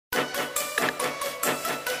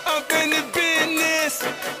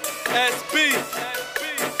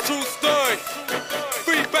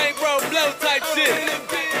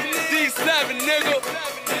bitch. D7, nigga.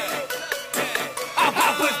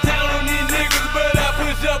 I push down on these niggas, but I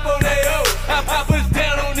push up on they hoes. I push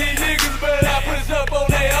down on these niggas, but I push up on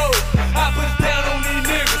they hoes. I push down on these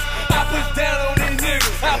niggas. I push down on these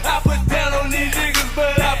niggas. I push down on these niggas,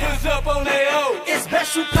 but I push up on they hoes. It's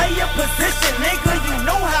best you play your position, nigga. You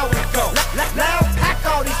know how it go. Loud pack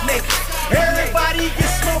all these niggas. Everybody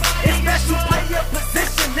get smoked. It's best you play your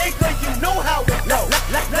position, nigga. You know how it go.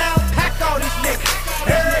 Loud pack all these niggas.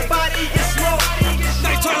 Everybody get smoked.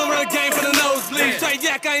 They tryna run a game for the nosebleed. Straight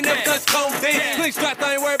yak, I ain't never touched codeine. Clean strapped,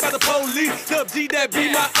 I ain't worried about the police. Dub G, that be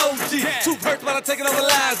my OG. Two perks, but I'm taking over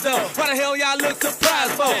lies though. Why the hell y'all look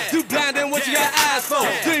surprised for? You blind and what you got eyes for?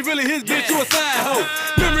 You ain't really his bitch, you a side hoe.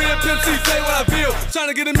 Memory and Pimp C, say what I feel.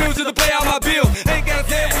 Tryna get a music to pay all my bills. Ain't gotta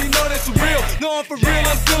say it when you know that you real. Know I'm for real,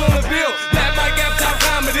 I'm still on the bill. Black Mike, Gap Top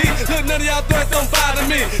Comedy. Look, none of y'all threats don't bother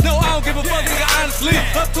me. No, I don't give a fuck, nigga, honestly.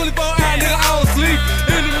 Up 24 hours, nigga, I don't sleep.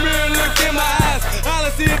 In the mirror, look in my eyes. All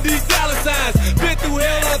I see is these dollar signs. Been through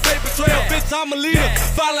hell on a paper trail. Bitch, I'm a leader.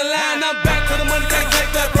 Follow line, I'm back to the money, can't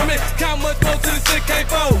take that from me. Count much more till the shit can't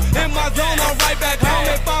fold. In my zone, I'm right back home.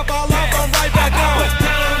 If I fall off, I'm right back home. I push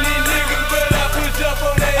down on these niggas, but I push up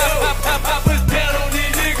on they hoes. I push down on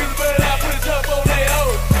these niggas, but I push up on they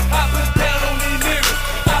hoes. I push down on these niggas.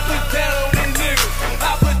 I push down on these niggas.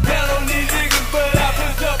 I push down on these niggas, but I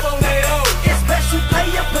push up on they hoes. It's best you play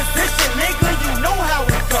your position, nigga. You know how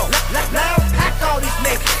it go. Loud pack all these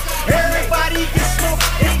niggas. Everybody get smoked.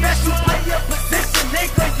 It's best you play your position,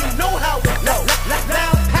 nigga. You know how it go.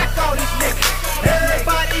 Loud pack all these niggas.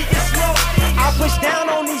 Everybody get smoked. I push down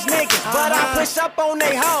on these niggas, but I push up on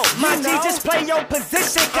they hoes. My G, just play your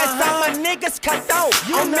position, cause all my niggas cut dough.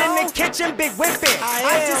 I'm in the kitchen, big whipping.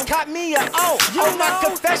 I just caught me a O. On my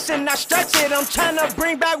confession, I stretch it. I'm tryna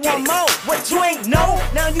bring back one more. What you ain't know,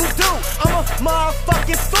 now you do. I'm a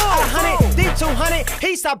motherfucking fool. 100, D200,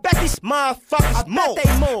 he's I bet these motherfuckers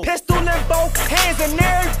move. Pistol in both hands and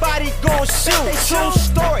everybody gon' shoot. True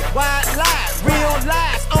story, white lies, real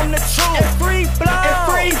lies, I'm the truth. And free blow,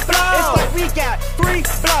 it's like we got 3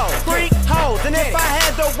 blows, 3 hoes. And if I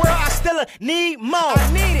had the world, I still need more.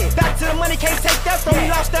 I need it. Back to the money, can't take that from me.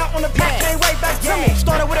 Lost out on the pack, can't wait back to me.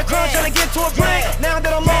 Started with a crunch, tryna get to a brand. Now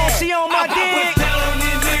that I'm on, she on